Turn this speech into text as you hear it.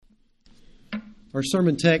Our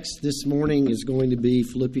sermon text this morning is going to be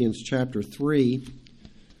Philippians chapter 3.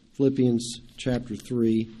 Philippians chapter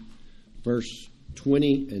 3, verse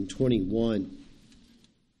 20 and 21.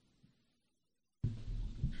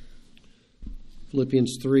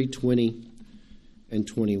 Philippians 3, 20 and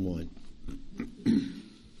 21.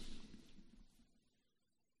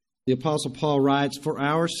 The Apostle Paul writes, "For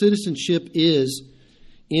our citizenship is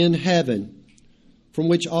in heaven, from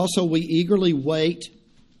which also we eagerly wait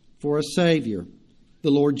for a Savior, the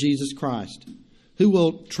Lord Jesus Christ, who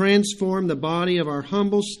will transform the body of our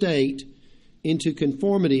humble state into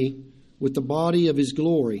conformity with the body of His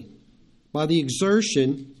glory, by the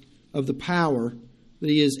exertion of the power that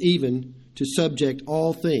He is even to subject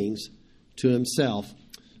all things to Himself."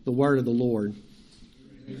 The word of the Lord.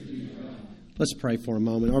 Let's pray for a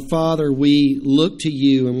moment. Our Father, we look to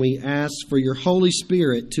You and we ask for Your Holy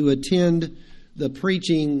Spirit to attend the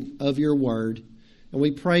preaching of Your word. And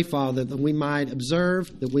we pray, Father, that we might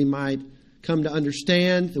observe, that we might come to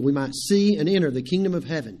understand, that we might see and enter the kingdom of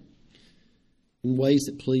heaven in ways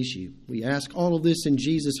that please You. We ask all of this in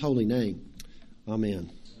Jesus' holy name. Amen.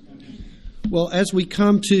 Well, as we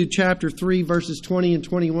come to chapter 3, verses 20 and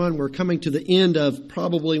 21, we're coming to the end of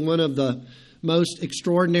probably one of the most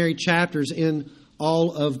extraordinary chapters in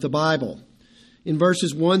all of the Bible. In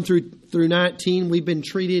verses 1 through 19, we've been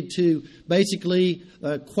treated to basically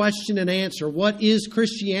question and answer. What is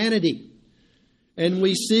Christianity? And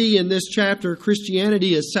we see in this chapter,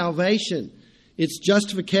 Christianity is salvation. It's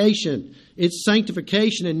justification. It's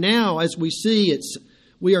sanctification. And now, as we see,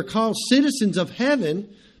 we are called citizens of heaven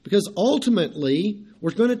because ultimately we're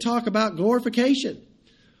going to talk about glorification.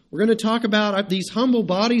 We're going to talk about these humble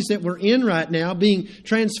bodies that we're in right now being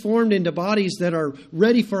transformed into bodies that are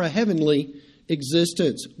ready for a heavenly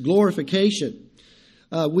existence, glorification.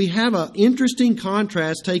 We have an interesting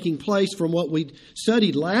contrast taking place from what we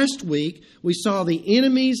studied last week. We saw the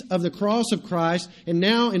enemies of the cross of Christ, and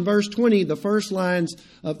now in verse 20, the first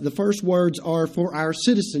words are, "For our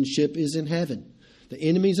citizenship is in heaven." The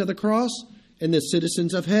enemies of the cross and the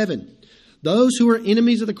citizens of heaven. Those who are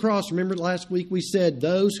enemies of the cross, remember last week we said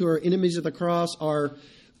those who are enemies of the cross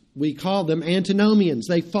we call them antinomians.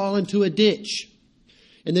 They fall into a ditch.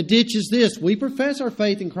 And the ditch is this: we profess our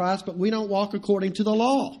faith in Christ, but we don't walk according to the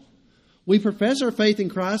law. We profess our faith in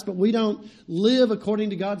Christ, but we don't live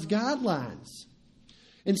according to God's guidelines.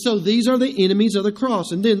 And so these are the enemies of the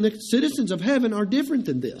cross. And then the citizens of heaven are different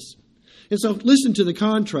than this. And so listen to the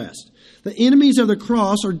contrast. The enemies of the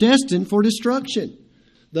cross are destined for destruction.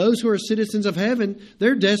 Those who are citizens of heaven,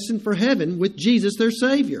 they're destined for heaven with Jesus, their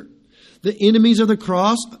Savior. The enemies of the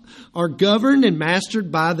cross are governed and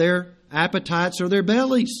mastered by their appetites or their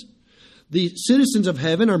bellies. The citizens of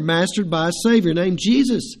heaven are mastered by a Savior named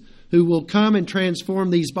Jesus, who will come and transform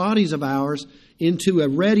these bodies of ours into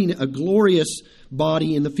a glorious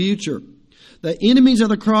body in the future. The enemies of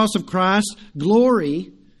the cross of Christ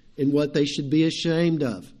glory in what they should be ashamed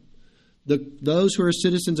of. Those who are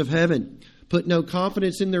citizens of heaven put no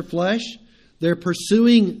confidence in their flesh. They're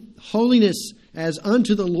pursuing holiness as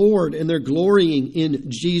unto the Lord, and they're glorying in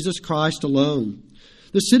Jesus Christ alone.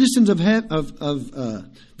 The citizens of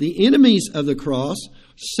the enemies of the cross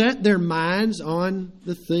set their minds on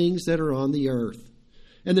the things that are on the earth.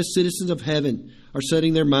 And the citizens of heaven are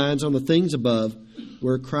setting their minds on the things above,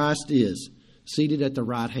 where Christ is, seated at the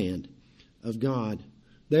right hand of God.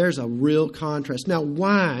 There's a real contrast. Now,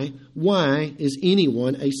 why is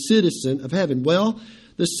anyone a citizen of heaven? Well,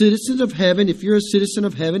 the citizens of heaven, if you're a citizen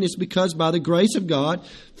of heaven, it's because by the grace of God,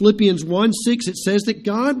 Philippians 1:6, it says that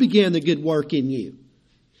God began the good work in you.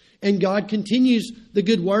 And God continues the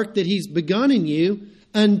good work that He's begun in you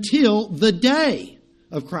until the day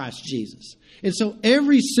of Christ Jesus. And so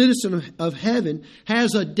every citizen of heaven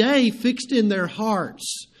has a day fixed in their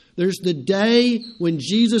hearts. There's the day when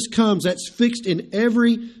Jesus comes. That's fixed in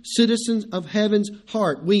every citizen of heaven's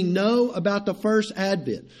heart. We know about the first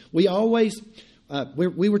advent. We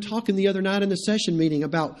were talking the other night in the session meeting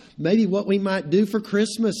about maybe what we might do for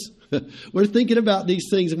Christmas. We're thinking about these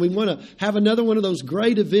things, and we want to have another one of those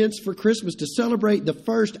great events for Christmas to celebrate the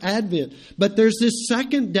first advent. But there's this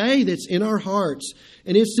second day that's in our hearts,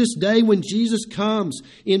 and it's this day when Jesus comes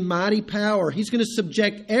in mighty power. He's going to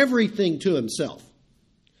subject everything to Himself,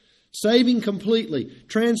 saving completely,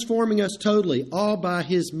 transforming us totally, all by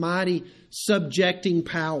His mighty subjecting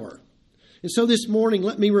power. And so this morning,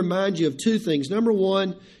 let me remind you of two things. Number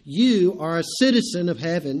one, you are a citizen of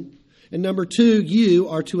heaven. And number two, you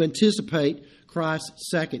are to anticipate Christ's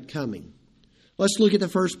second coming. Let's look at the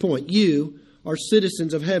first point. You are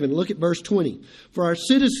citizens of heaven. Look at verse 20. For our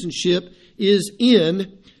citizenship is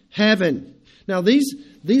in heaven. Now, these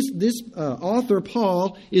This author,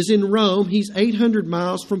 Paul, is in Rome. He's 800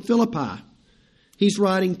 miles from Philippi. He's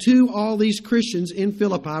writing to all these Christians in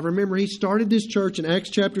Philippi. Remember, he started this church in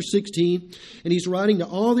Acts chapter 16, and he's writing to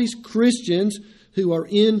all these Christians who are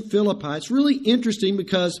in Philippi. It's really interesting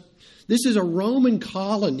because this is a Roman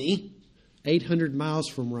colony 800 miles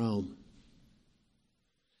from Rome.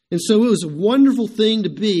 And so it was a wonderful thing to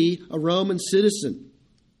be a Roman citizen.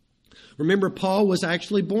 Remember, Paul was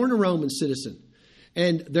actually born a Roman citizen.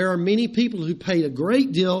 And there are many people who paid a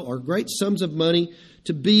great deal or great sums of money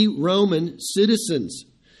to be Roman citizens.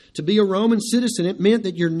 To be a Roman citizen, it meant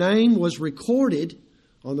that your name was recorded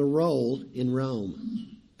on the roll in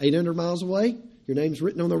Rome. 800 miles away, your name's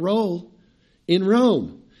written on the roll in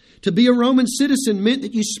Rome. To be a Roman citizen meant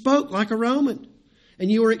that you spoke like a Roman. And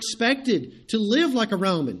you were expected to live like a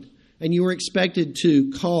Roman. And you were expected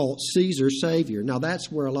to call Caesar Savior. Now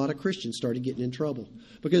that's where a lot of Christians started getting in trouble.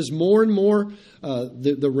 Because more and more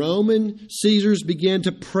the Roman Caesars began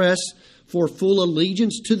to press for full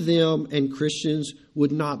allegiance to them, and Christians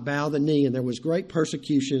would not bow the knee, and there was great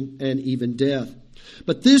persecution and even death.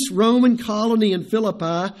 But this Roman colony in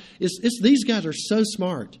Philippi, these guys are so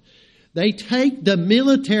smart. They take the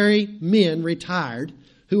military men retired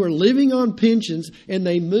who are living on pensions, and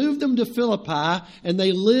they move them to Philippi, and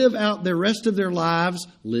they live out the rest of their lives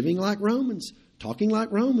living like Romans, talking like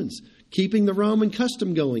Romans, keeping the Roman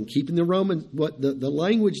custom going, keeping the Roman the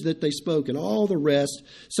language that they spoke, and all the rest.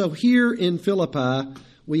 So here in Philippi,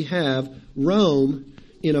 we have Rome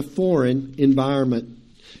in a foreign environment.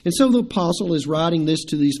 And so the apostle is writing this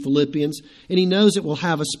to these Philippians, and he knows it will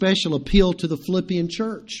have a special appeal to the Philippian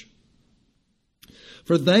church.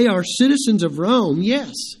 For they are citizens of Rome,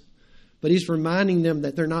 yes, but he's reminding them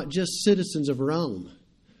that they're not just citizens of Rome,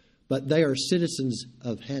 but they are citizens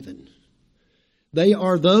of heaven. They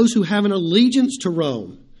are those who have an allegiance to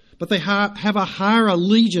Rome, but they have a higher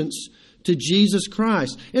allegiance to Jesus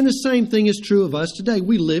Christ. And the same thing is true of us today.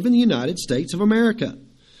 We live in the United States of America,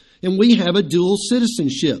 and we have a dual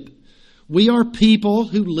citizenship. We are people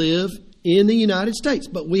who live in the United States,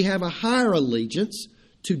 but we have a higher allegiance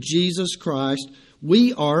to Jesus Christ.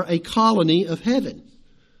 We are a colony of heaven,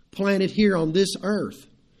 planted here on this earth,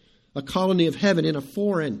 a colony of heaven in a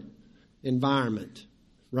foreign environment,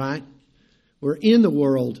 right? We're in the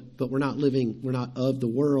world, but we're not of the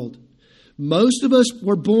world. Most of us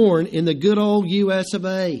were born in the good old U.S. of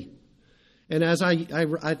A. And as I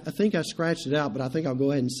think I scratched it out, but I think I'll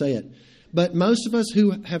go ahead and say it. But most of us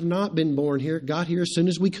who have not been born here got here as soon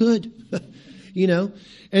as we could, you know.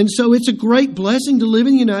 And so it's a great blessing to live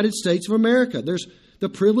in the United States of America. There's the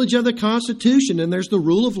privilege of the Constitution, and there's the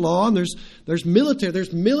rule of law, and there's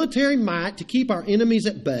military might to keep our enemies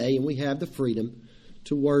at bay, and we have the freedom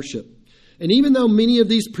to worship. And even though many of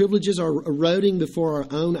these privileges are eroding before our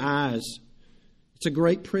own eyes, it's a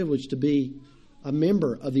great privilege to be a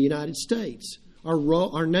member of the United States.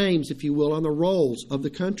 Our names, if you will, on the rolls of the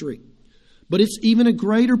country. But it's even a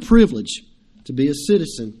greater privilege to be a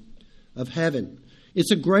citizen of heaven.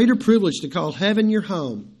 It's a greater privilege to call heaven your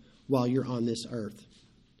home while you're on this earth.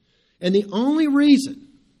 And the only reason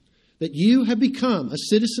that you have become a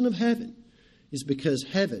citizen of heaven is because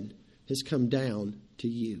heaven has come down to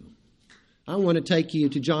you. I want to take you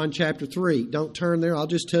to John chapter 3. Don't turn there. I'll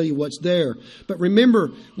just tell you what's there. But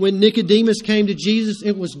remember, when Nicodemus came to Jesus,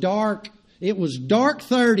 it was dark. It was dark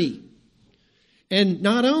 30. And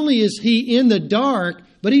not only is he in the dark,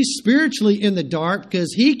 but he's spiritually in the dark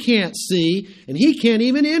because he can't see and he can't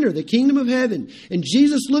even enter the kingdom of heaven. And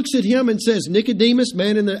Jesus looks at him and says, Nicodemus,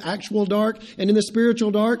 man in the actual dark and in the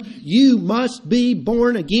spiritual dark, you must be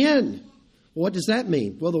born again. What does that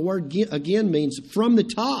mean? Well, the word again means from the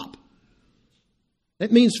top.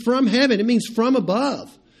 It means from heaven. It means from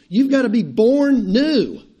above. You've got to be born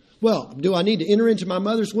new. Well, do I need to enter into my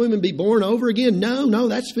mother's womb and be born over again? No,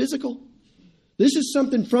 that's physical. This is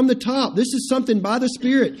something from the top. This is something by the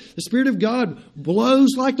Spirit. The Spirit of God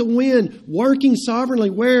blows like the wind, working sovereignly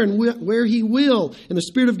where He will. And the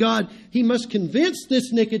Spirit of God, He must convince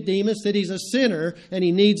this Nicodemus that he's a sinner and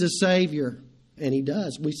he needs a Savior. And he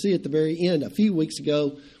does. We see at the very end. A few weeks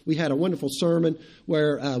ago, we had a wonderful sermon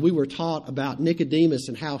where we were taught about Nicodemus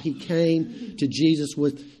and how he came to Jesus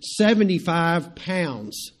with 75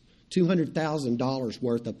 pounds, $200,000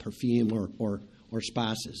 worth of perfume or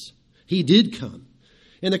spices. He did come.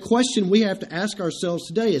 And the question we have to ask ourselves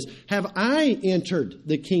today is, have I entered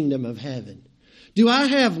the kingdom of heaven? Do I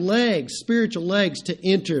have legs, spiritual legs, to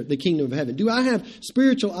enter the kingdom of heaven? Do I have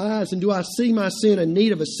spiritual eyes, and do I see my sin in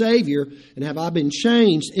need of a Savior? And have I been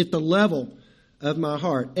changed at the level of my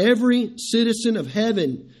heart? Every citizen of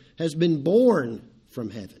heaven has been born from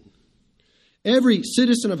heaven. Every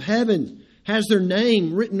citizen of heaven has their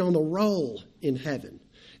name written on the roll in heaven.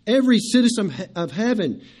 Every citizen of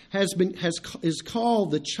heaven is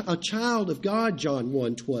called a child of God, John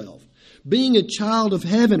 1:12. Being a child of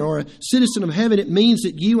heaven or a citizen of heaven, it means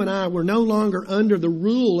that you and I, we're no longer under the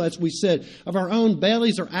rule, as we said, of our own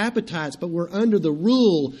bellies or appetites, but we're under the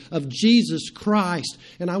rule of Jesus Christ.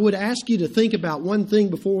 And I would ask you to think about one thing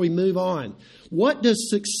before we move on. What does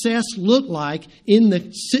success look like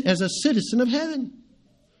as a citizen of heaven?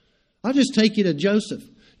 I'll just take you to Joseph.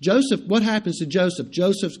 Joseph, what happens to Joseph?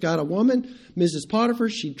 Joseph's got a woman, Mrs. Potiphar.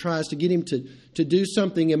 She tries to get him to do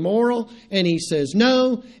something immoral, and he says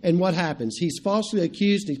no. And what happens? He's falsely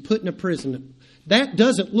accused. He's put in a prison. That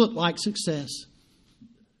doesn't look like success.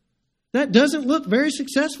 That doesn't look very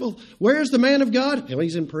successful. Where's the man of God? Well,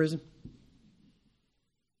 he's in prison.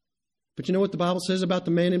 But you know what the Bible says about the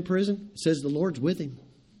man in prison? It says the Lord's with him.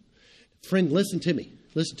 Friend, listen to me.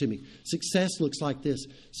 Listen to me. Success looks like this.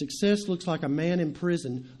 Success looks like a man in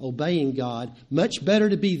prison obeying God. Much better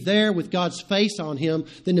to be there with God's face on him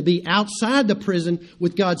than to be outside the prison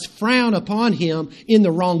with God's frown upon him in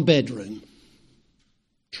the wrong bedroom.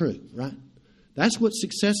 True, right? That's what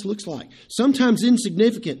success looks like. Sometimes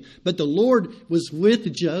insignificant, but the Lord was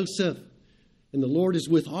with Joseph. And the Lord is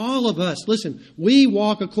with all of us. Listen, we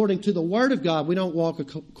walk according to the Word of God. We don't walk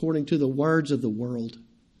according to the words of the world.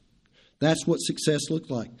 That's what success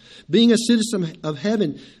looks like. Being a citizen of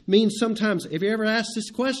heaven means sometimes, have you ever asked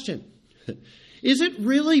this question? Is it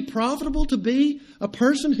really profitable to be a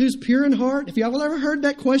person who's pure in heart? Have you ever heard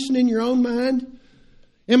that question in your own mind?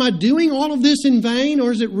 Am I doing all of this in vain,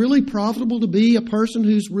 or is it really profitable to be a person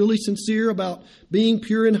who's really sincere about being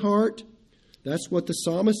pure in heart? That's what the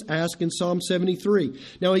psalmist asks in Psalm 73.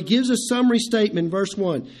 Now he gives a summary statement in verse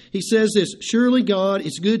 1. He says this, surely God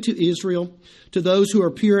is good to Israel, to those who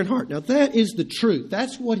are pure in heart. Now that is the truth.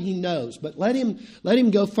 That's what he knows. But let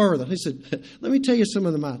him go further. He said, let me tell you some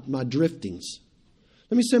of my driftings.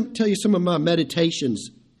 Let me tell you some of my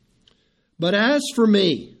meditations. But as for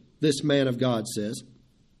me, this man of God says,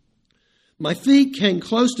 my feet came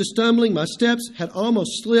close to stumbling. My steps had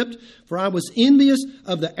almost slipped, for I was envious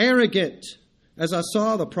of the arrogant as I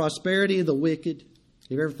saw the prosperity of the wicked.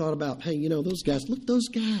 Have you ever thought about, hey, those guys, look, those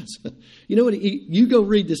guys. You know what? You go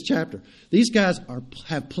read this chapter. These guys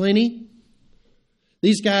have plenty.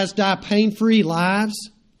 These guys die pain-free lives.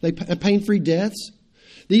 They pain-free deaths.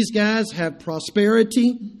 These guys have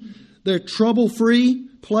prosperity. They're trouble-free,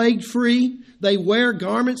 plague-free. They wear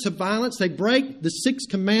garments of violence. They break the sixth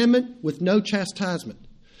commandment with no chastisement.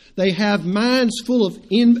 They have minds full of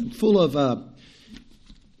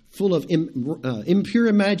impure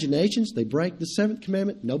imaginations. They break the seventh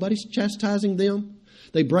commandment. Nobody's chastising them.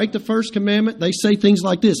 They break the first commandment. They say things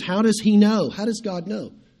like this. How does he know? How does God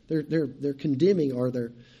know? They're condemning, or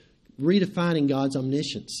they're redefining God's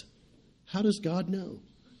omniscience. How does God know?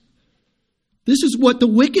 This is what the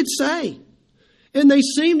wicked say. And they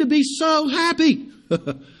seem to be so happy.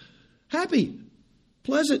 Happy.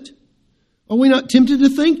 Pleasant. Are we not tempted to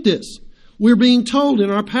think this? We're being told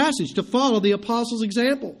in our passage to follow the apostles'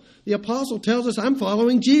 example. The apostle tells us, I'm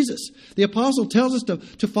following Jesus. The apostle tells us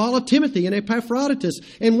to follow Timothy and Epaphroditus.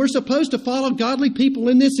 And we're supposed to follow godly people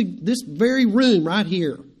in this very room right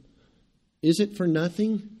here. Is it for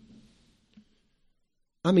nothing?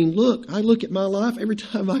 I mean, I look at my life every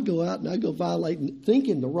time I go out and I go violating,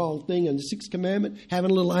 thinking the wrong thing in the sixth commandment,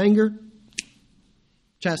 having a little anger,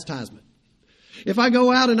 chastisement. If I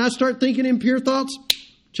go out and I start thinking impure thoughts,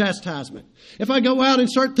 chastisement. If I go out and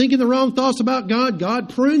start thinking the wrong thoughts about God, God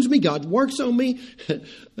prunes me, God works on me.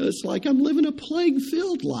 It's like I'm living a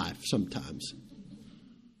plague-filled life sometimes.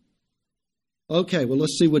 Okay, well,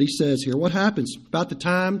 let's see what he says here. What happens? About the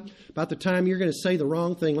time you're going to say the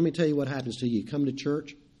wrong thing, let me tell you what happens to you. Come to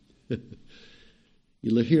church.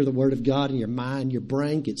 You hear the word of God and your mind, your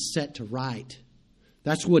brain gets set to right.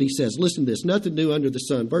 That's what he says. Listen to this. Nothing new under the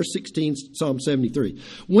sun. Verse 16, Psalm 73.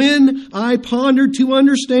 When I pondered to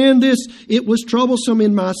understand this, it was troublesome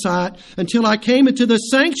in my sight until I came into the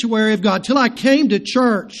sanctuary of God, till I came to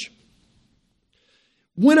church.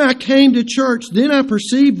 When I came to church, then I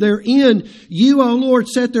perceived their end. You, O Lord,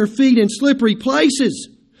 set their feet in slippery places.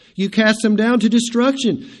 You cast them down to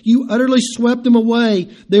destruction. You utterly swept them away.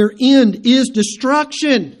 Their end is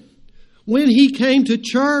destruction. When he came to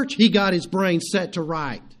church, he got his brain set to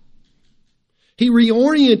right. He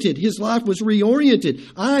reoriented. His life was reoriented.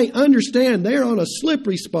 I understand they're on a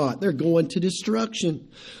slippery spot. They're going to destruction.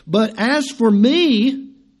 But as for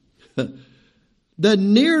me, the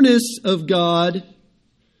nearness of God,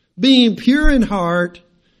 being pure in heart,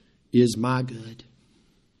 is my good.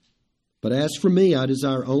 But as for me, I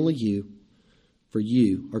desire only you, for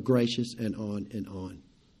you are gracious, and on and on.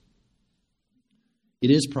 It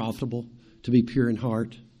is profitable to be pure in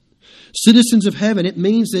heart. Citizens of heaven, it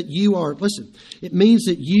means that you are, listen, it means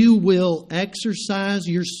that you will exercise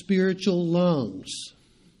your spiritual lungs.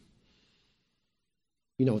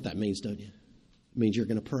 You know what that means, don't you? It means you're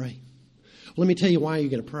going to pray. Well, let me tell you why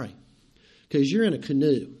you're going to pray. Because you're in a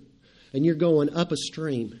canoe and you're going up a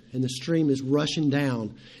stream and the stream is rushing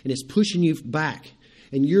down and it's pushing you back.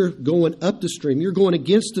 And you're going up the stream. You're going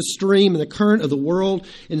against the stream and the current of the world.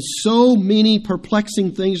 And so many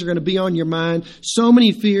perplexing things are going to be on your mind. So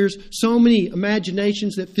many fears. So many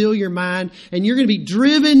imaginations that fill your mind. And you're going to be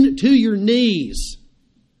driven to your knees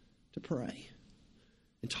to pray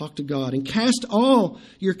and talk to God. And cast all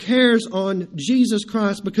your cares on Jesus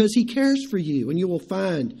Christ because He cares for you. And you will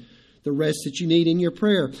find the rest that you need in your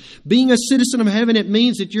prayer. Being a citizen of heaven, it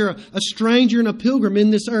means that you're a stranger and a pilgrim in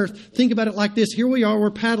this earth. Think about it like this. Here we are, we're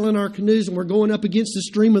paddling our canoes and we're going up against the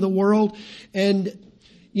stream of the world. And,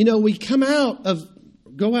 we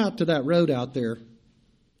go out to that road out there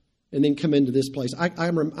and then come into this place.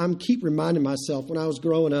 I'm keep reminding myself when I was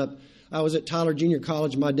growing up, I was at Tyler Junior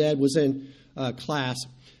College. My dad was in class.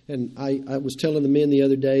 And I was telling the men the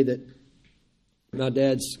other day that my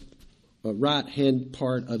dad's right hand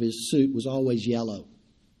part of his suit was always yellow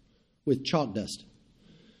with chalk dust.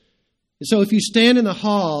 And so if you stand in the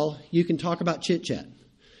hall, you can talk about chit-chat.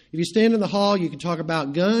 If you stand in the hall, you can talk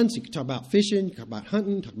about guns, you can talk about fishing, you can talk about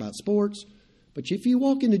hunting, talk about sports. But if you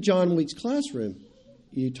walk into John Week's classroom,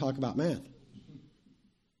 you talk about math.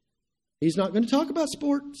 He's not going to talk about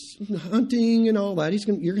sports, hunting and all that.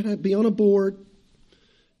 You're going to be on a board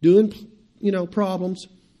doing, problems.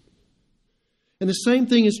 And the same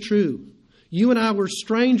thing is true. You and I were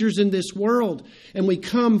strangers in this world, and we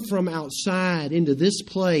come from outside into this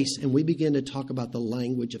place, and we begin to talk about the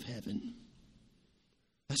language of heaven.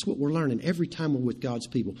 That's what we're learning every time we're with God's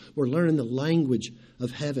people. We're learning the language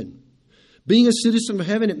of heaven. Being a citizen of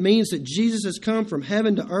heaven, it means that Jesus has come from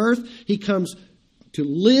heaven to earth. He comes to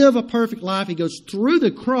live a perfect life. He goes through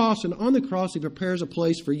the cross, and on the cross He prepares a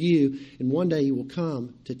place for you, and one day He will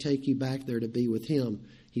come to take you back there to be with Him.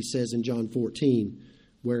 He says in John 14,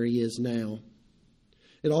 where He is now.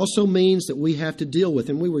 It also means that we have to deal with,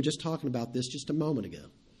 and we were just talking about this just a moment ago.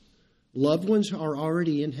 Loved ones are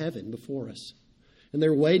already in heaven before us, and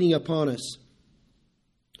they're waiting upon us.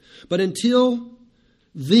 But until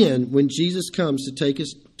then, when Jesus comes to take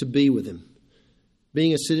us to be with Him,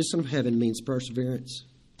 being a citizen of heaven means perseverance.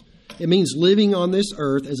 It means living on this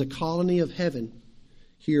earth as a colony of heaven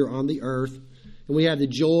here on the earth. And we have the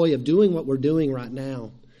joy of doing what we're doing right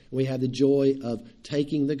now. We have the joy of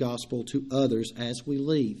taking the gospel to others as we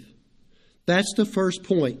leave. That's the first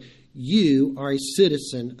point. You are a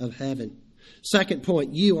citizen of heaven. Second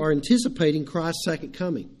point, you are anticipating Christ's second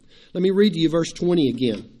coming. Let me read to you verse 20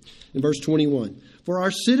 again. In verse 21. For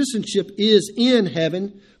our citizenship is in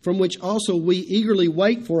heaven, from which also we eagerly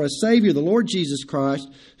wait for a Savior, the Lord Jesus Christ,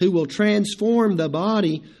 who will transform the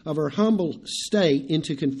body of our humble state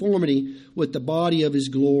into conformity with the body of His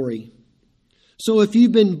glory. So if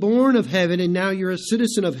you've been born of heaven and now you're a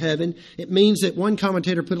citizen of heaven, it means that one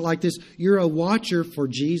commentator put it like this: you're a watcher for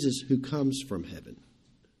Jesus who comes from heaven.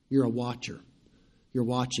 You're a watcher. You're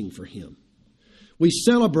watching for Him. We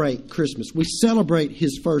celebrate Christmas. We celebrate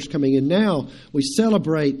His first coming, and now we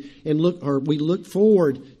celebrate and we look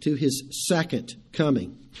forward to His second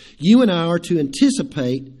coming. You and I are to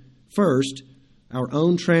anticipate first our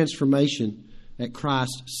own transformation at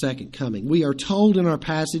Christ's second coming. We are told in our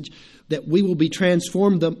passage that we will be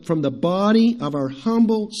transformed from the body of our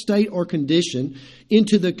humble state or condition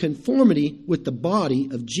into the conformity with the body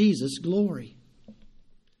of Jesus' glory.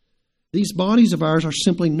 These bodies of ours are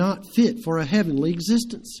simply not fit for a heavenly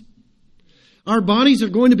existence. Our bodies are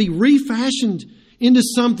going to be refashioned into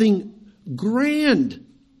something grand.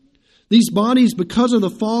 These bodies, because of the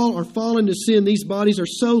fall, are fallen to sin. These bodies are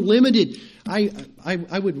so limited. I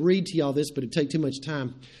would read to y'all this, but it'd take too much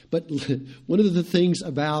time. But one of the things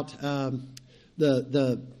about one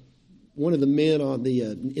of the men on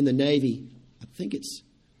in the Navy, I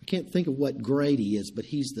can't think of what grade he is, but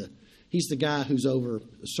he's the guy who's over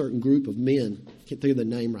a certain group of men. I can't think of the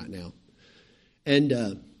name right now.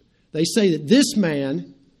 And they say that this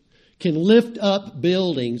man can lift up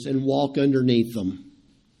buildings and walk underneath them.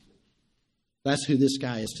 That's who this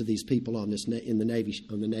guy is to these people on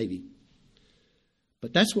the Navy.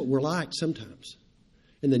 But that's what we're like sometimes.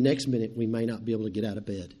 In the next minute, we may not be able to get out of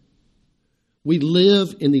bed. We live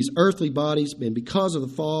in these earthly bodies, and because of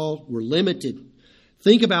the fall, we're limited.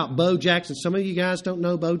 Think about Bo Jackson. Some of you guys don't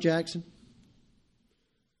know Bo Jackson.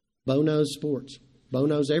 Bo knows sports. Bo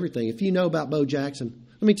knows everything. If you know about Bo Jackson,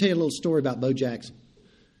 let me tell you a little story about Bo Jackson.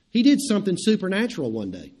 He did something supernatural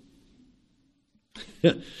one day.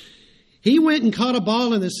 He went and caught a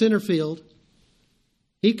ball in the center field.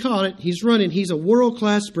 He caught it. He's running. He's a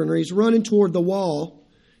world-class sprinter. He's running toward the wall,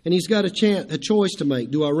 and he's got a choice to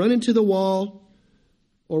make. Do I run into the wall,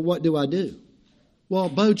 or what do I do? Well,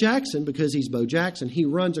 Bo Jackson, because he's Bo Jackson, he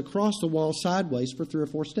runs across the wall sideways for 3 or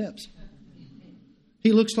 4 steps.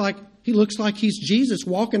 He looks like he's Jesus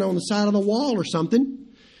walking on the side of the wall or something.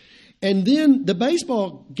 And then the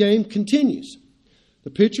baseball game continues.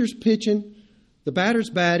 The pitcher's pitching, the batter's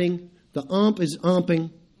batting, the ump is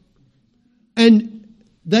umping, and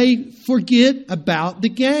they forget about the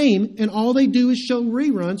game, and all they do is show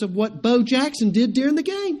reruns of what Bo Jackson did during the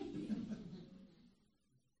game.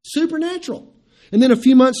 Supernatural. And then a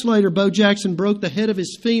few months later, Bo Jackson broke the head of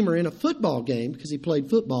his femur in a football game because he played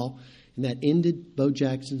football, and that ended Bo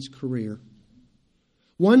Jackson's career.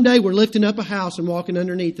 One day we're lifting up a house and walking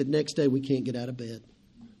underneath it. Next day we can't get out of bed.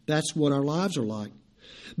 That's what our lives are like.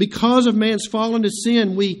 Because of man's fall into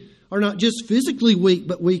sin, we are not just physically weak,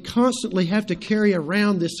 but we constantly have to carry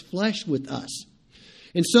around this flesh with us.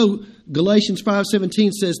 And so Galatians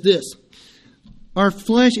 5:17 says this: our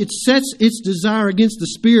flesh, it sets its desire against the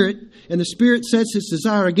Spirit, and the Spirit sets its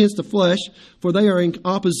desire against the flesh, for they are in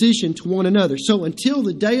opposition to one another. So until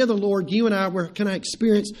the day of the Lord, you and I were going to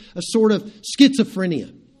experience a sort of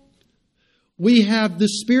schizophrenia. We have the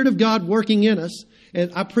Spirit of God working in us.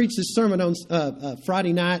 And I preached this sermon on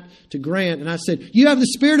Friday night to Grant, and I said, you have the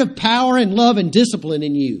spirit of power and love and discipline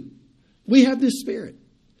in you. We have this spirit.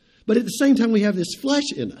 But at the same time, we have this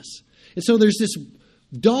flesh in us. And so there's this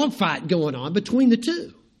dogfight going on between the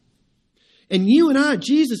two. And you and I,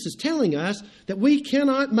 Jesus is telling us that we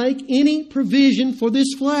cannot make any provision for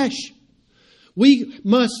this flesh. We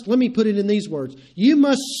must, let me put it in these words, you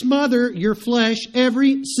must smother your flesh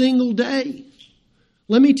every single day.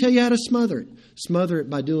 Let me tell you how to smother it. Smother it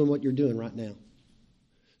by doing what you're doing right now.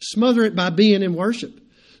 Smother it by being in worship.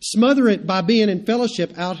 Smother it by being in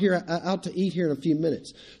fellowship out to eat here in a few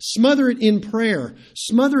minutes. Smother it in prayer.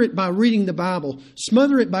 Smother it by reading the Bible.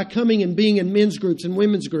 Smother it by coming and being in men's groups and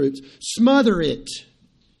women's groups. Smother it.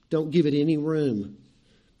 Don't give it any room.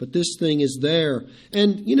 But this thing is there.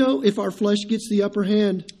 And, you know, if our flesh gets the upper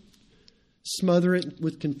hand, smother it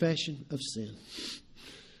with confession of sin.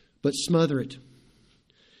 But smother it.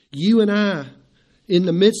 You and I, in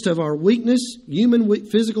the midst of our weakness,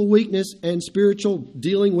 physical weakness, and spiritual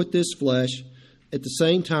dealing with this flesh, at the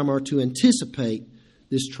same time are to anticipate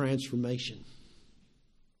this transformation.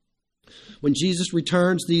 When Jesus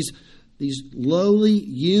returns, these lowly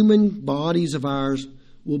human bodies of ours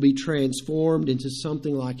will be transformed into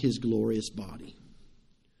something like His glorious body.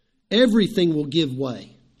 Everything will give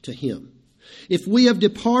way to Him. If we have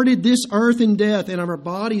departed this earth in death and our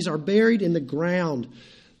bodies are buried in the ground,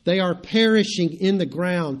 they are perishing in the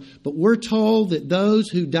ground. But we're told that those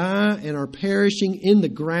who die and are perishing in the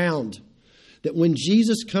ground, that when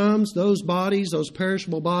Jesus comes, those bodies, those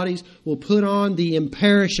perishable bodies, will put on the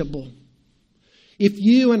imperishable. If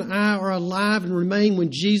you and I are alive and remain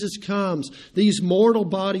when Jesus comes, these mortal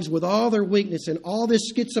bodies with all their weakness and all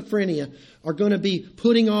this schizophrenia are going to be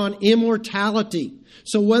putting on immortality.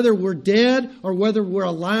 So whether we're dead or whether we're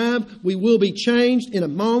alive, we will be changed in a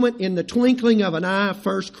moment, in the twinkling of an eye,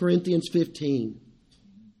 1 Corinthians 15.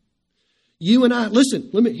 You and I,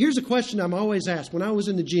 listen, here's a question I'm always asked when I was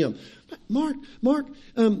in the gym. Mark,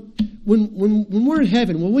 when we're in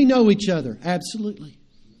heaven, will we know each other? Absolutely.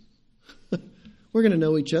 We're going to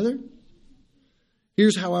know each other.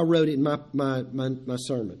 Here's how I wrote it in my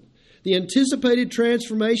sermon. The anticipated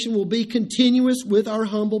transformation will be continuous with our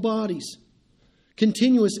humble bodies.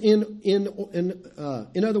 Continuous in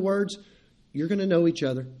other words, you're going to know each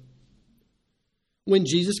other. When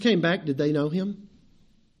Jesus came back, did they know Him?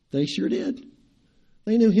 They sure did.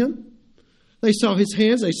 They knew Him. They saw His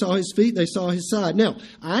hands, they saw His feet, they saw His side. Now,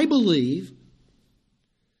 I believe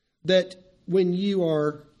that when you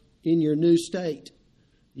are in your new state,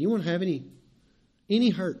 you won't have any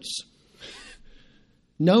hurts.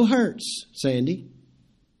 No hurts, Sandy.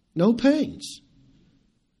 No pains.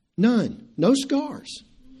 None. No scars.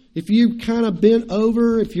 If you kind of bent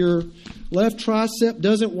over, if your left tricep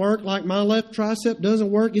doesn't work like my left tricep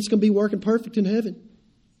doesn't work, it's going to be working perfect in heaven.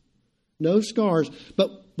 No scars.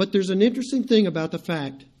 But there's an interesting thing about the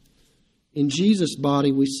fact, in Jesus'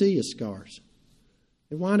 body we see His scars.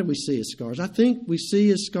 And why do we see His scars? I think we see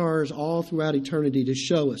His scars all throughout eternity to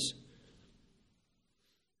show us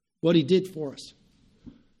what He did for us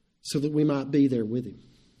so that we might be there with Him.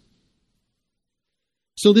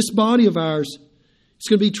 So this body of ours is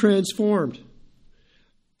going to be transformed.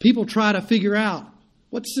 People try to figure out,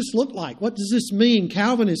 What does this look like? What does this mean?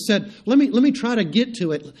 Calvin has said, let me try to get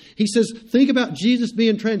to it. He says, think about Jesus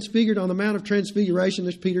being transfigured on the Mount of Transfiguration.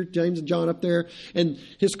 There's Peter, James, and John up there. And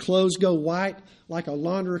his clothes go white like a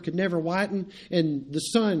launderer could never whiten. And the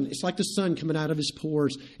sun, it's like the sun coming out of his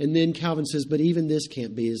pores. And then Calvin says, but even this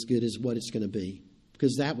can't be as good as what it's going to be.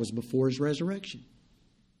 Because that was before his resurrection.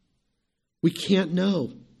 We can't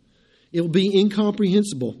know. It will be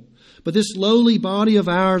incomprehensible. But this lowly body of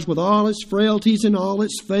ours, with all its frailties and all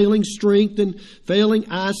its failing strength and failing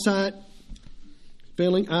eyesight,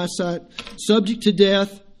 subject to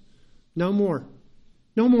death, no more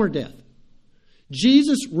death.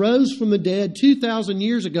 Jesus rose from the dead 2,000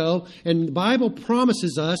 years ago, and the Bible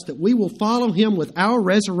promises us that we will follow him with our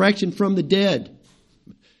resurrection from the dead.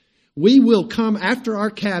 We will come after our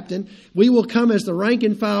captain. We will come as the rank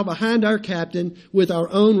and file behind our captain with our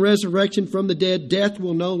own resurrection from the dead. Death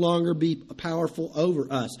will no longer be powerful over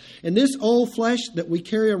us. And this old flesh that we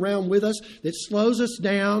carry around with us, that slows us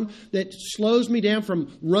down, that slows me down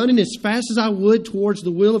from running as fast as I would towards the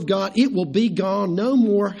will of God, it will be gone. No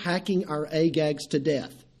more hacking our Agags to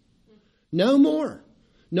death. No more.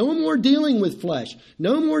 No more dealing with flesh.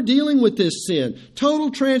 No more dealing with this sin. Total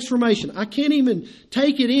transformation. I can't even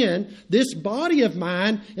take it in. This body of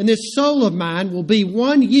mine and this soul of mine will be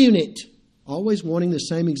one unit, always wanting the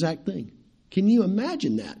same exact thing. Can you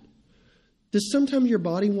imagine that? Does sometimes your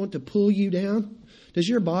body want to pull you down? Does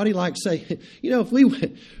your body say, if we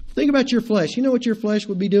think about your flesh, you know what your flesh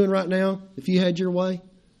would be doing right now if you had your way?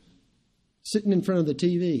 Sitting in front of the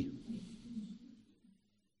TV.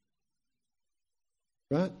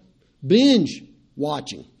 Right? Binge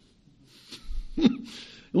watching.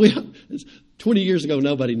 20 years ago,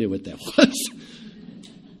 nobody knew what that was.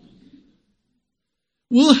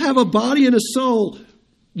 We'll have a body and a soul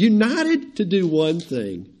united to do one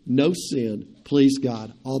thing. No sin. Please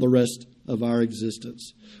God. All the rest of our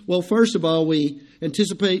existence. Well, first of all, we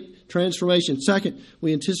anticipate transformation. Second,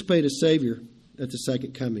 we anticipate a Savior at the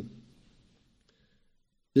second coming.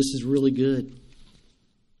 This is really good.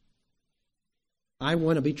 I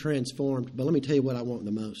want to be transformed, but let me tell you what I want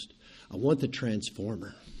the most. I want the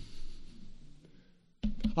transformer.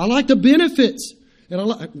 I like the benefits. And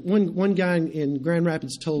one guy in Grand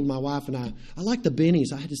Rapids told my wife and I like the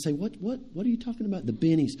bennies. I had to say, what are you talking about, the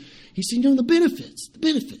bennies? He said, the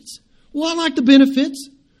benefits. Well, I like the benefits,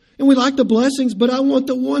 and we like the blessings, but I want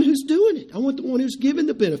the one who's doing it. I want the one who's giving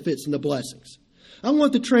the benefits and the blessings. I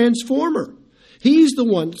want the transformer. He's the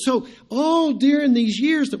one. So all during these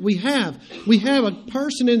years that we have a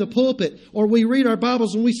person in the pulpit, or we read our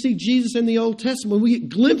Bibles and we see Jesus in the Old Testament. We get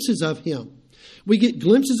glimpses of him. We get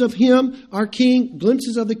glimpses of him, our king,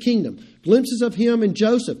 glimpses of the kingdom, glimpses of him in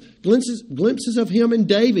Joseph, glimpses of him in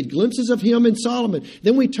David, glimpses of him in Solomon.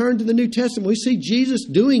 Then we turn to the New Testament. We see Jesus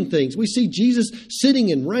doing things. We see Jesus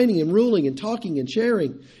sitting and reigning and ruling and talking and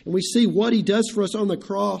sharing. And we see what he does for us on the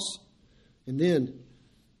cross. And then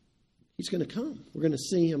he's going to come. We're going to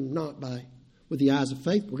see him not with the eyes of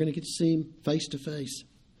faith. We're going to get to see him face to face.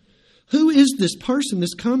 Who is this person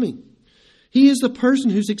that's coming? He is the person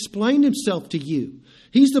who's explained himself to you.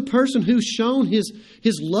 He's the person who's shown his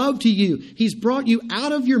love to you. He's brought you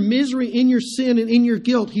out of your misery in your sin and in your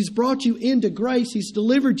guilt. He's brought you into grace. He's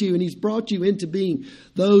delivered you, and he's brought you into being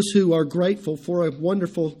those who are grateful for a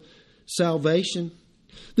wonderful salvation.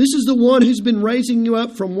 This is the one who's been raising you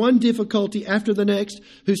up from one difficulty after the next,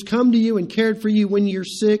 who's come to you and cared for you when you're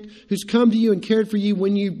sick, who's come to you and cared for you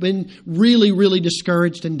when you've been really, really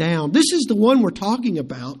discouraged and down. This is the one we're talking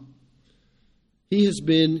about. He has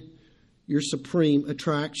been your supreme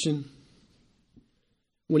attraction.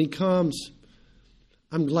 When he comes,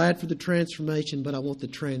 I'm glad for the transformation, but I want the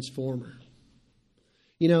transformer.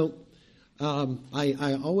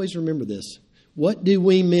 I always remember this. What do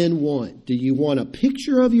we men want? Do you want a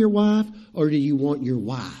picture of your wife, or do you want your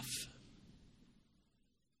wife?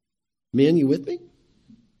 Men, you with me?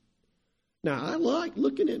 Now, I like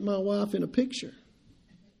looking at my wife in a picture,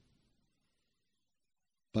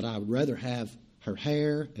 but I would rather have her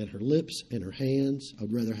hair and her lips and her hands.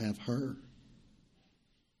 I'd rather have her.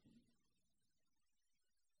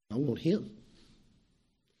 I want him.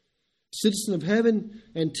 Citizen of heaven,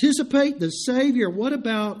 anticipate the Savior. What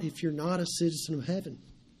about if you're not a citizen of heaven?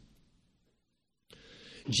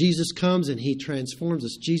 Jesus comes and he transforms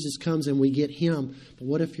us. Jesus comes and we get him. But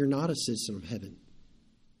what if you're not a citizen of heaven?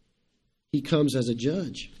 He comes as a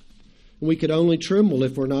judge. We could only tremble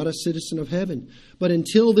if we're not a citizen of heaven. But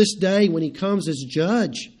until this day, when he comes as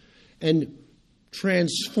judge and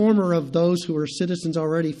transformer of those who are citizens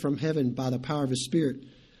already from heaven by the power of his Spirit,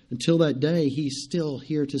 until that day, he's still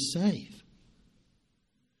here to save.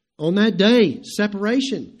 On that day,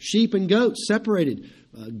 separation, sheep and goats separated,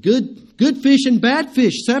 good fish and bad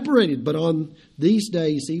fish separated. But on these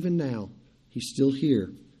days, even now, He's still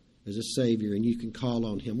here as a Savior, and you can call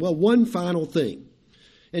on Him. Well, one final thing.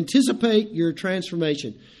 Anticipate your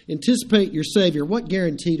transformation. Anticipate your Savior. What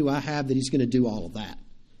guarantee do I have that He's going to do all of that?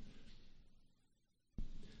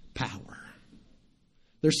 Power.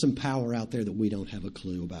 There's some power out there that we don't have a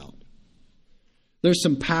clue about. There's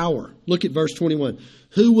some power. Look at verse 21.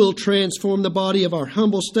 Who will transform the body of our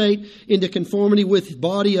humble state into conformity with the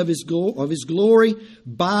body of His glory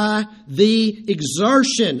by the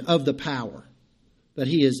exertion of the power that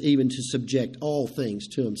He is even to subject all things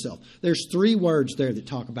to Himself. There's three words there that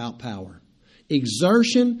talk about power.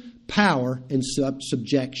 Exertion, power, and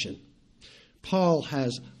subjection. Paul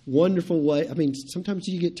has wonderful way. I mean, sometimes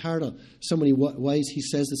you get tired of so many ways he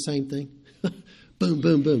says the same thing. Boom,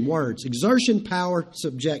 boom, boom. Words. Exertion, power,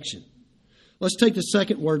 subjection. Let's take the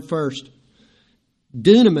second word first.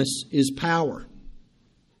 Dunamis is power.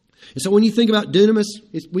 And so when you think about dunamis,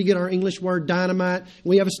 we get our English word dynamite.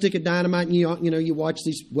 We have a stick of dynamite, and you watch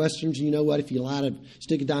these westerns, and you know what? If you light a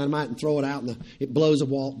stick of dynamite and throw it out, and it blows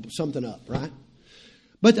something up, right?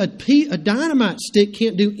 But a dynamite stick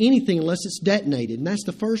can't do anything unless it's detonated, and that's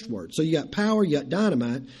the first word. So you got power, you got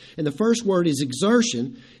dynamite, and the first word is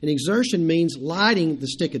exertion, and exertion means lighting the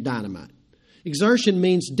stick of dynamite. Exertion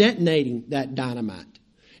means detonating that dynamite.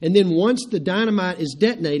 And then once the dynamite is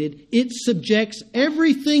detonated, it subjects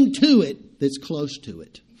everything to it that's close to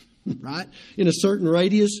it, right? In a certain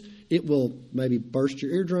radius, it will maybe burst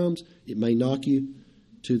your eardrums. It may knock you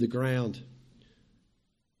to the ground.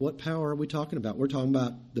 What power are we talking about? We're talking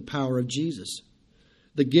about the power of Jesus.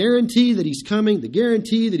 The guarantee that He's coming, the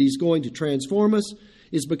guarantee that He's going to transform us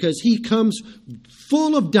is because He comes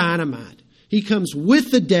full of dynamite. He comes with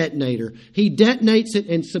the detonator. He detonates it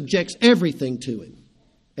and subjects everything to it.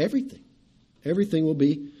 Everything. Everything will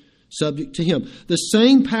be subject to Him. The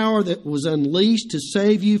same power that was unleashed to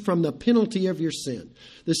save you from the penalty of your sin.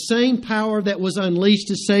 The same power that was unleashed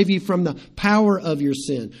to save you from the power of your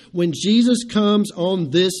sin. When Jesus comes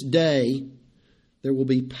on this day, there will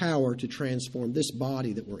be power to transform this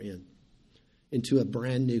body that we're in into a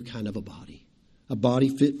brand new kind of a body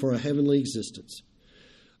fit for a heavenly existence.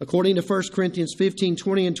 According to 1 Corinthians 15,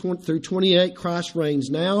 20 and 20 through 28, Christ reigns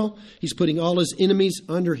now. He's putting all His enemies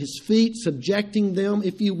under His feet, subjecting them,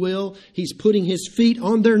 if you will. He's putting His feet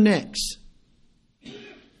on their necks.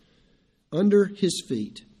 Under His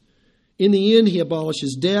feet. In the end, He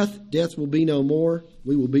abolishes death. Death will be no more.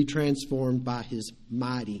 We will be transformed by His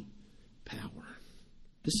mighty power.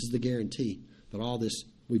 This is the guarantee that all this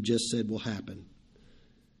we've just said will happen.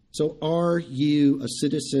 So are you a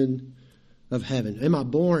citizen of heaven? Am I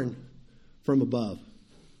born from above?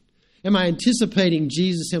 Am I anticipating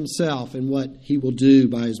Jesus Himself and what He will do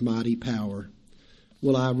by His mighty power?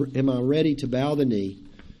 Am I ready to bow the knee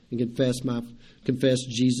and confess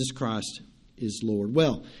Jesus Christ is Lord?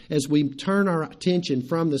 Well, as we turn our attention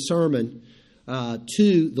from the sermon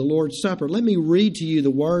to the Lord's Supper, let me read to you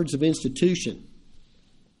the words of institution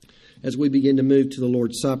as we begin to move to the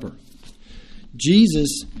Lord's Supper.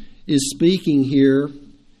 Jesus is speaking here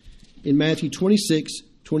in Matthew 26,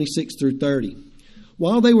 26 through 30.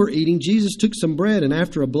 While they were eating, Jesus took some bread, and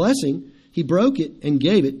after a blessing, He broke it and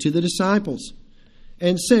gave it to the disciples,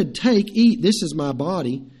 and said, "Take, eat, this is my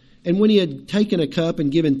body." And when He had taken a cup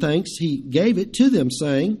and given thanks, He gave it to them,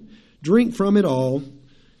 saying, "Drink from it all,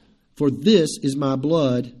 for this is my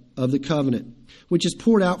blood of the covenant, which is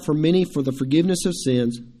poured out for many for the forgiveness of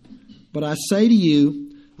sins. But I say to you,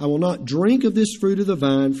 I will not drink of this fruit of the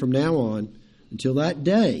vine from now on until that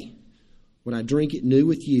day when I drink it new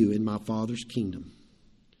with you in my Father's kingdom."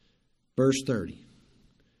 Verse 30.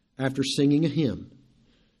 After singing a hymn,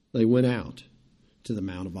 they went out to the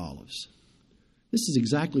Mount of Olives. This is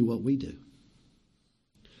exactly what we do.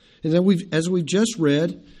 And as we've just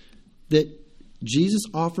read, that Jesus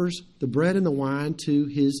offers the bread and the wine to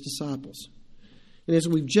His disciples. And as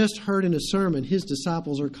we've just heard in a sermon, His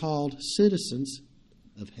disciples are called citizens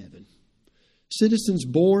of heaven. Citizens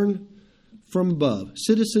born from above.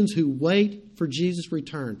 Citizens who wait for Jesus'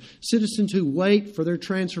 return. Citizens who wait for their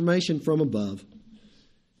transformation from above.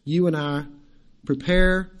 You and I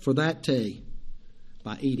prepare for that day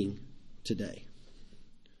by eating today.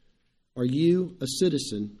 Are you a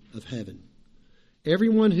citizen of heaven?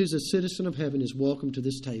 Everyone who's a citizen of heaven is welcome to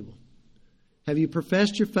this table. Have you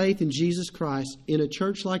professed your faith in Jesus Christ in a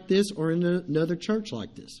church like this or in another church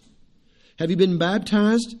like this? Have you been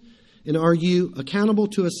baptized? And are you accountable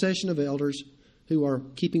to a session of elders who are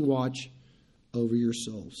keeping watch over your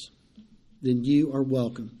souls? Then you are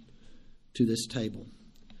welcome to this table.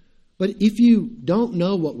 But if you don't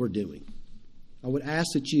know what we're doing, I would ask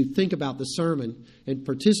that you think about the sermon and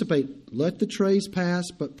participate. Let the trays pass,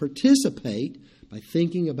 but participate by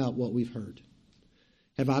thinking about what we've heard.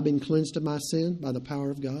 Have I been cleansed of my sin by the power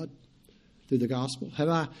of God through the gospel? Have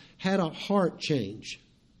I had a heart change?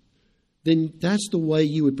 Then that's the way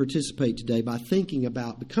you would participate today, by thinking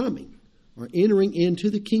about becoming or entering into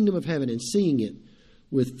the kingdom of heaven and seeing it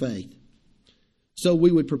with faith. So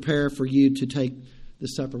we would prepare for you to take the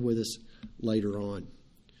supper with us later on.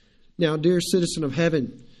 Now, dear citizen of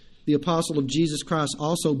heaven, the apostle of Jesus Christ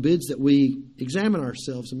also bids that we examine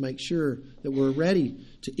ourselves and make sure that we're ready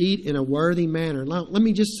to eat in a worthy manner. Let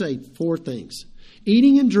me just say 4 things.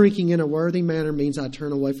 Eating and drinking in a worthy manner means I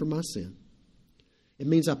turn away from my sin. It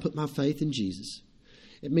means I put my faith in Jesus.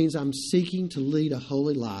 It means I'm seeking to lead a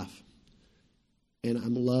holy life. And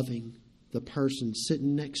I'm loving the person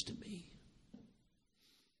sitting next to me.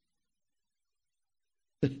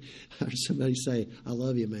 I heard somebody say, I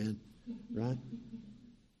love you, man. Right?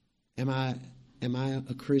 Am I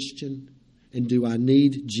a Christian? And do I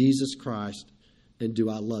need Jesus Christ? And do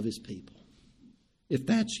I love his people? If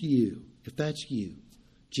that's you,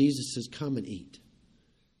 Jesus says, come and eat.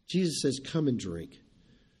 Jesus says, come and drink.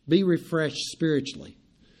 Be refreshed spiritually.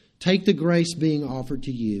 Take the grace being offered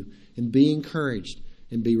to you and be encouraged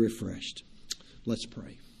and be refreshed. Let's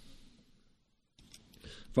pray.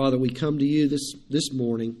 Father, we come to you this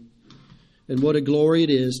morning, and what a glory it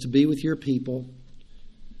is to be with your people.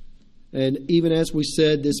 And even as we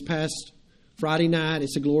said this past Friday night,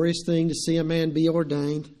 it's a glorious thing to see a man be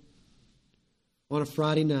ordained on a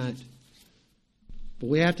Friday night. But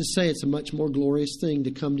we have to say it's a much more glorious thing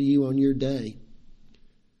to come to you on your day,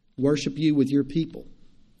 worship you with your people,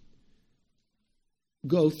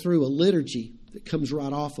 go through a liturgy that comes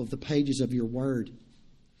right off of the pages of your word,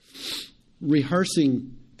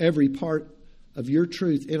 rehearsing every part of your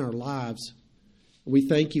truth in our lives. We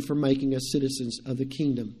thank you for making us citizens of the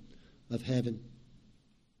kingdom of heaven.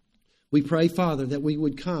 We pray, Father, that we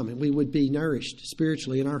would come and we would be nourished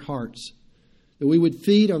spiritually in our hearts, that we would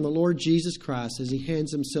feed on the Lord Jesus Christ as he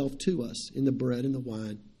hands himself to us in the bread and the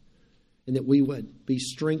wine, and that we would be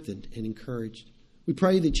strengthened and encouraged. We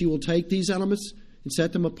pray that you will take these elements and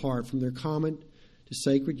set them apart from their common to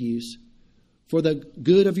sacred use for the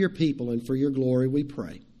good of your people and for your glory, we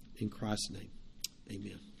pray. In Christ's name,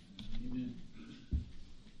 amen. Amen.